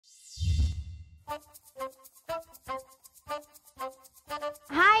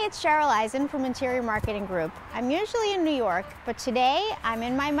Hi, it's Cheryl Eisen from Interior Marketing Group. I'm usually in New York, but today I'm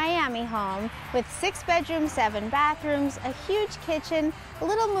in my Miami home with 6 bedrooms, 7 bathrooms, a huge kitchen, a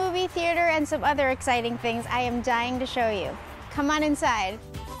little movie theater, and some other exciting things I am dying to show you. Come on inside.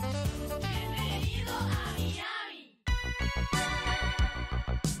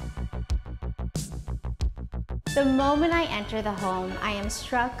 The moment I enter the home, I am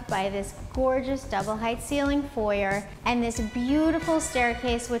struck by this gorgeous double-height ceiling foyer and this beautiful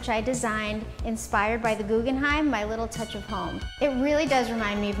staircase which I designed inspired by the Guggenheim, my little touch of home. It really does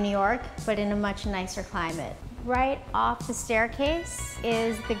remind me of New York, but in a much nicer climate. Right off the staircase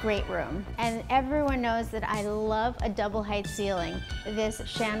is the great room, and everyone knows that I love a double-height ceiling. This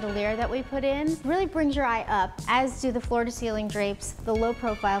chandelier that we put in really brings your eye up, as do the floor-to-ceiling drapes, the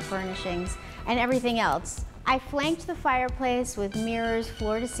low-profile furnishings, and everything else. I flanked the fireplace with mirrors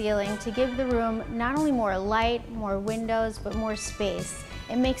floor to ceiling to give the room not only more light, more windows, but more space.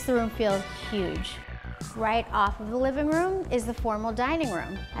 It makes the room feel huge. Right off of the living room is the formal dining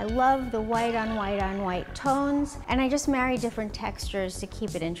room. I love the white on white tones, and I just marry different textures to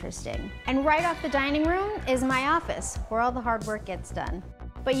keep it interesting. And right off the dining room is my office, where all the hard work gets done.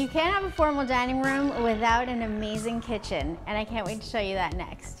 But you can't have a formal dining room without an amazing kitchen, and I can't wait to show you that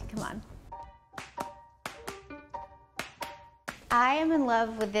next. Come on. I am in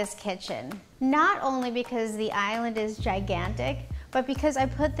love with this kitchen, not only because the island is gigantic, but because I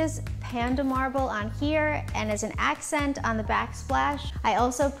put this panda marble on here, and as an accent on the backsplash, I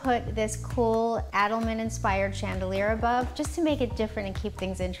also put this cool Adelman-inspired chandelier above, just to make it different and keep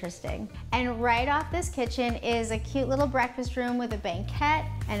things interesting. And right off this kitchen is a cute little breakfast room with a banquette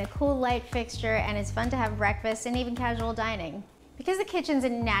and a cool light fixture, and it's fun to have breakfast and even casual dining. Because the kitchen's a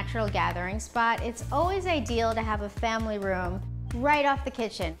natural gathering spot, it's always ideal to have a family room right off the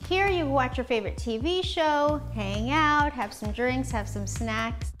kitchen. Here you watch your favorite TV show, hang out, have some drinks, have some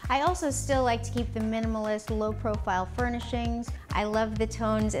snacks. I also still like to keep the minimalist, low-profile furnishings. I love the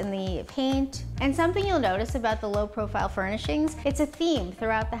tones in the paint. And something you'll notice about the low-profile furnishings, it's a theme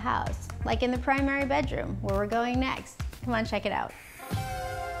throughout the house, like in the primary bedroom, where we're going next. Come on, check it out.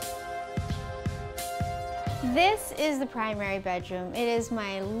 This is the primary bedroom. It is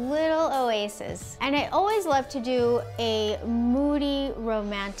my little oasis. And I always love to do a moody,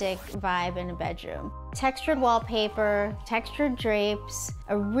 romantic vibe in a bedroom. Textured wallpaper, textured drapes,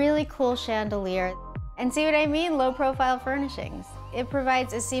 a really cool chandelier. And see what I mean? Low profile furnishings. It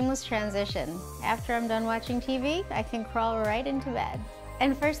provides a seamless transition. After I'm done watching TV, I can crawl right into bed.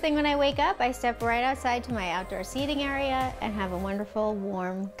 And first thing when I wake up, I step right outside to my outdoor seating area and have a wonderful,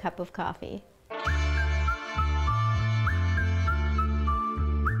 warm cup of coffee.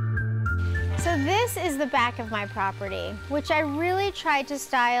 So this is the back of my property, which I really tried to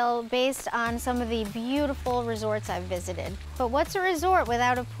style based on some of the beautiful resorts I've visited. But what's a resort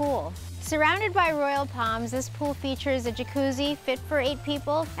without a pool? Surrounded by royal palms, this pool features a jacuzzi fit for 8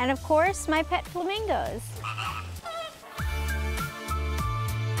 people, and of course, my pet flamingos.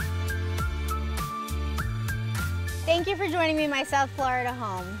 Thank you for joining me in my South Florida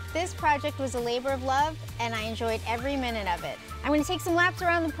home. This project was a labor of love, and I enjoyed every minute of it. I'm gonna take some laps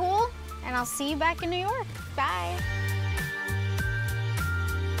around the pool, and I'll see you back in New York. Bye.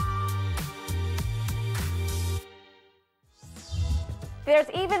 There's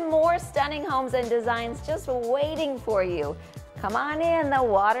even more stunning homes and designs just waiting for you. Come on in, the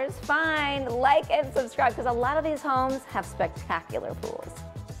water's fine. Like and subscribe, because a lot of these homes have spectacular pools.